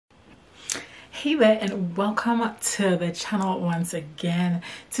Hey there and welcome to the channel once again.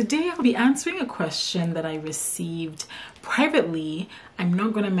 Today I'll be answering a question that I received privately. I'm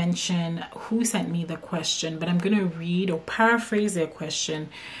not going to mention who sent me the question, but I'm going to read or paraphrase their question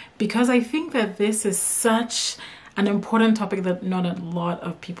because I think that this is such an important topic that not a lot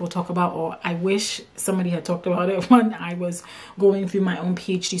of people talk about, or I wish somebody had talked about it when I was going through my own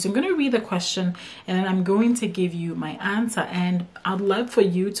PhD. So I'm going to read the question and then I'm going to give you my answer, and I'd love for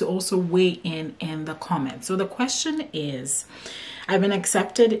you to also weigh in the comments. So the question is, I've been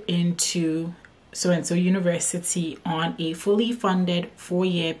accepted into so-and-so university on a fully funded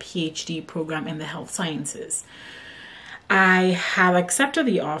 4-year PhD program in the health sciences. I have accepted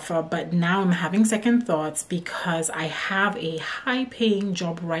the offer, but now I'm having second thoughts because I have a high-paying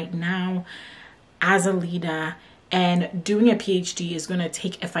job right now as a leader, and doing a PhD is going to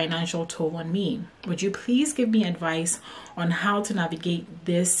take a financial toll on me. Would you please give me advice on how to navigate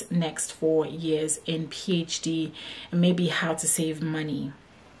this next 4 years in PhD and maybe how to save money?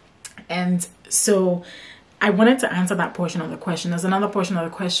 And so I wanted to answer that portion of the question. There's another portion of the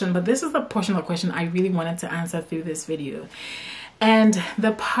question, but this is the portion of the question I really wanted to answer through this video. And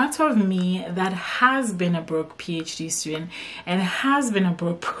the part of me that has been a broke PhD student and has been a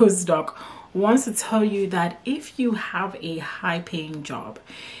broke postdoc wants to tell you that if you have a high-paying job,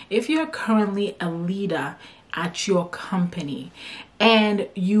 if you're currently a leader at your company and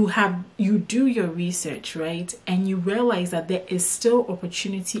you do your research, right, and you realize that there is still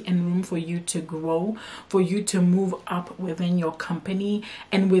opportunity and room for you to grow, for you to move up within your company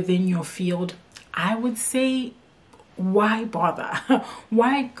and within your field, I would say, why bother?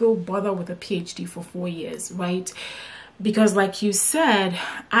 Why go bother with a PhD for 4 years, right? Because like you said,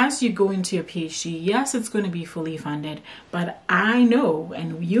 as you go into your PhD, yes, it's going to be fully funded, but I know,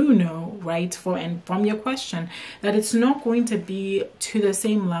 and you know, right, from your question, that it's not going to be to the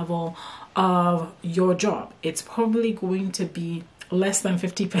same level of your job. It's probably going to be less than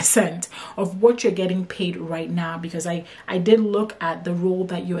 50% of what you're getting paid right now, because I did look at the role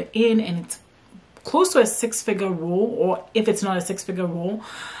that you're in, and it's close to a 6-figure role, or if it's not a 6-figure role.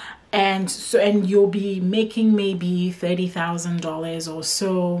 And you'll be making maybe $30,000 or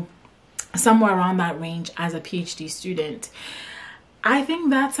so, somewhere around that range as a PhD student. I think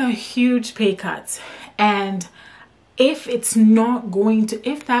that's a huge pay cut. And if that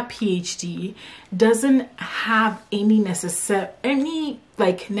PhD doesn't have any necessary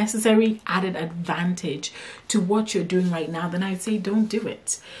added advantage to what you're doing right now, then I'd say don't do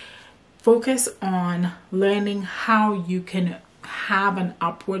it. Focus on learning how you can have an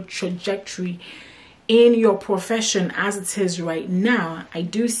upward trajectory in your profession as it is right now. I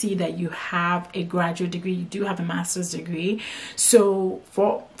do see that you have a graduate degree, you do have a master's degree. So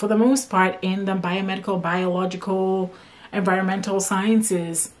for the most part in the biomedical, biological, environmental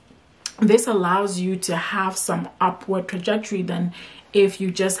sciences, this allows you to have some upward trajectory than if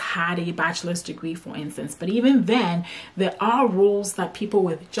you just had a bachelor's degree, for instance. But even then, there are roles that people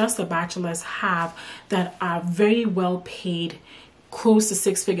with just a bachelor's have that are very well paid, close to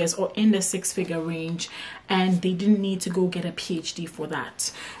 6 figures or in the 6-figure range, and they didn't need to go get a PhD for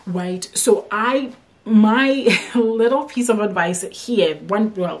that, right? So my little piece of advice here,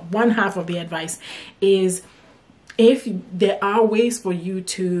 one half of the advice is, if there are ways for you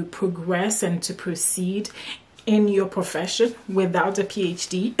to progress and to proceed in your profession without a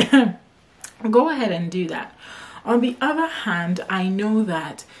PhD, go ahead and do that. On the other hand, I know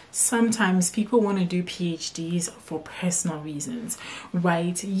that sometimes people want to do PhDs for personal reasons,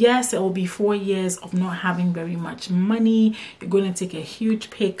 right? Yes, it will be 4 years of not having very much money. You're going to take a huge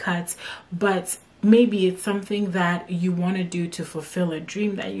pay cut, but maybe it's something that you want to do to fulfill a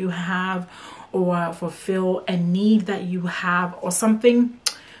dream that you have, or fulfill a need that you have, or something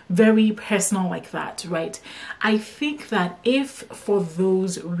very personal like that, right? I think that if for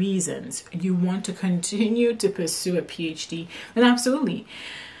those reasons you want to continue to pursue a PhD, then absolutely,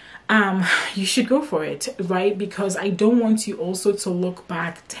 you should go for it, right? Because I don't want you also to look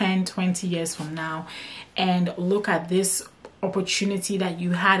back 10, 20 years from now and look at this opportunity that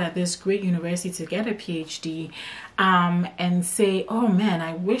you had at this great university to get a PhD, and say, oh man,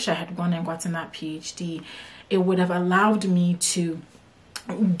 I wish I had gone and gotten that PhD. It would have allowed me to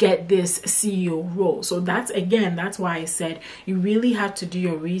get this CEO role. So that's why I said you really have to do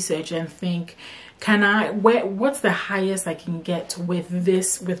your research and think, what's the highest I can get with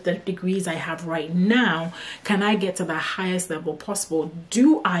the degrees I have right now? Can I get to the highest level possible?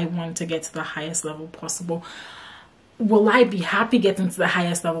 Do I want to get to the highest level possible? will I be happy getting to the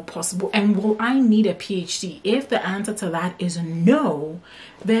highest level possible? And will I need a PhD? If the answer to that is no,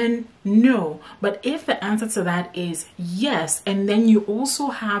 then no. But if the answer to that is yes, and then you also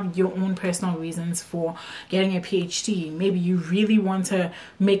have your own personal reasons for getting a PhD, maybe you really want to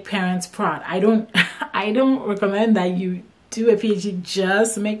make parents proud. I don't recommend that you do a PhD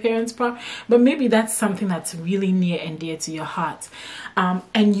just to make parents proud, but maybe that's something that's really near and dear to your heart,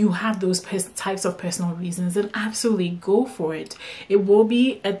 and you have those types of personal reasons, then absolutely go for it. It will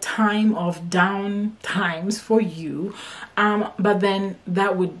be a time of down times for you, but then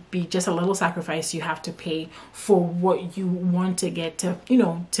that would be just a little sacrifice you have to pay for what you want to get to,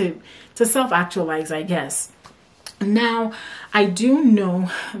 to self-actualize, I guess. Now, I do know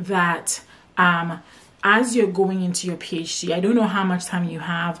that as you're going into your PhD, I don't know how much time you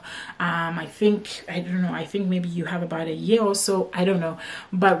have. I think maybe you have about a year or so. I don't know.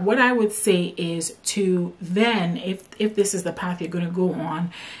 But what I would say is to then, if this is the path you're going to go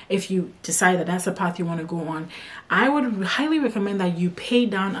on, if you decide that that's the path you want to go on, I would highly recommend that you pay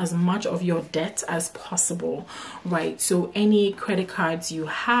down as much of your debt as possible, right? So any credit cards you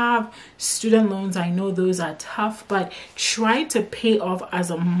have, student loans, I know those are tough, but try to pay off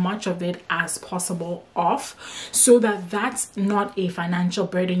as much of it as possible off, so that that's not a financial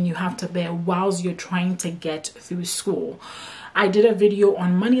burden you have to bear whilst you're trying to get through school. I did a video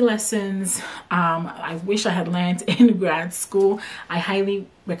on money lessons. I wish I had learned in grad school. I highly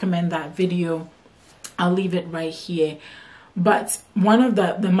recommend that video. I'll leave it right here. But one of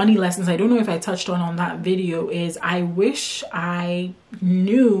the money lessons, I don't know if I touched on that video, is I wish I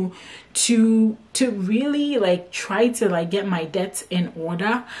knew to really try to get my debts in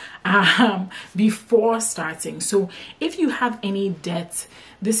order before starting. So if you have any debt,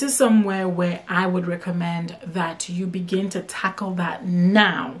 this is somewhere where I would recommend that you begin to tackle that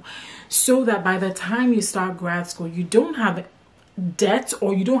now, so that by the time you start grad school, you don't have debt,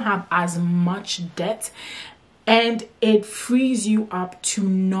 or you don't have as much debt, and it frees you up to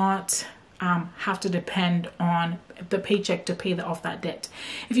not have to depend on the paycheck to pay off that debt.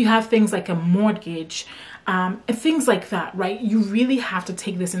 If you have things like a mortgage, things like that, right? You really have to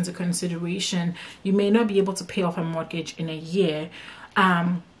take this into consideration. You may not be able to pay off a mortgage in a year,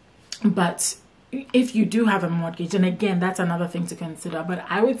 but if you do have a mortgage, and again, that's another thing to consider. But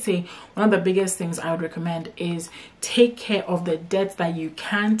I would say one of the biggest things I would recommend is take care of the debts that you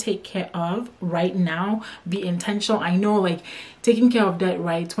can take care of right now. Be intentional. I know taking care of debt,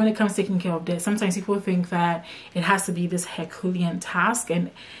 right? When it comes to taking care of debt, sometimes people think that it has to be this Herculean task,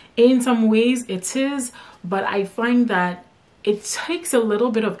 and in some ways it is, but I find that it takes a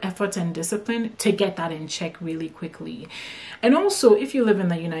little bit of effort and discipline to get that in check really quickly. And also, if you live in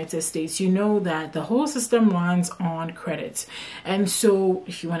the United States, you know that the whole system runs on credit. And so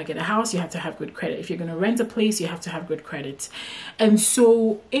if you want to get a house, you have to have good credit. If you're going to rent a place, you have to have good credit. And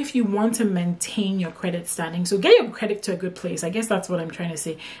so if you want to maintain your credit standing, so get your credit to a good place. I guess that's what I'm trying to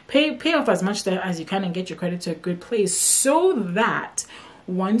say. Pay off as much debt as you can and get your credit to a good place, so that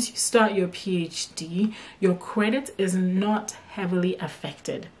once you start your PhD, your credit is not heavily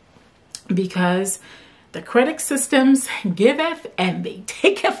affected, because the credit systems giveth and they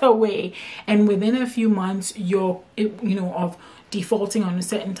taketh away, and within a few months of defaulting on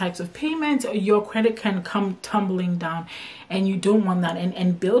certain types of payments, your credit can come tumbling down, and you don't want that.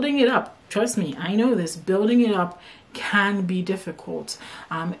 And building it up, trust me, I know this, building it up can be difficult,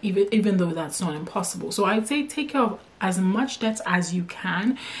 even though that's not impossible. So I'd say take care of as much debt as you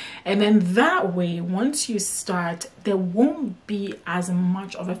can, and then that way, once you start, there won't be as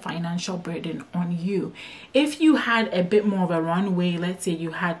much of a financial burden on you. If you had a bit more of a runway, let's say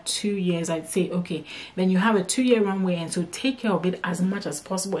you had 2 years, I'd say okay, then you have a 2-year runway, and so take care of it as much as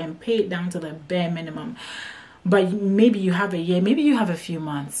possible and pay it down to the bare minimum. But maybe you have a year, maybe you have a few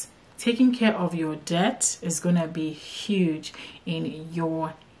months. Taking care of your debt is going to be huge in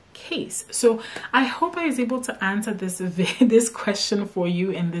your case. So I hope I was able to answer this question for you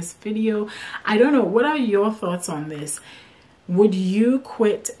in this video. I don't know, what are your thoughts on this? Would you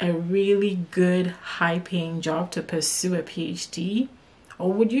quit a really good high-paying job to pursue a PhD?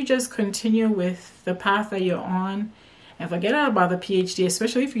 Or would you just continue with the path that you're on and forget about the PhD,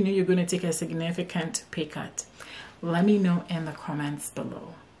 especially if you know you're going to take a significant pay cut? Let me know in the comments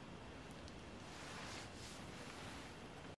below.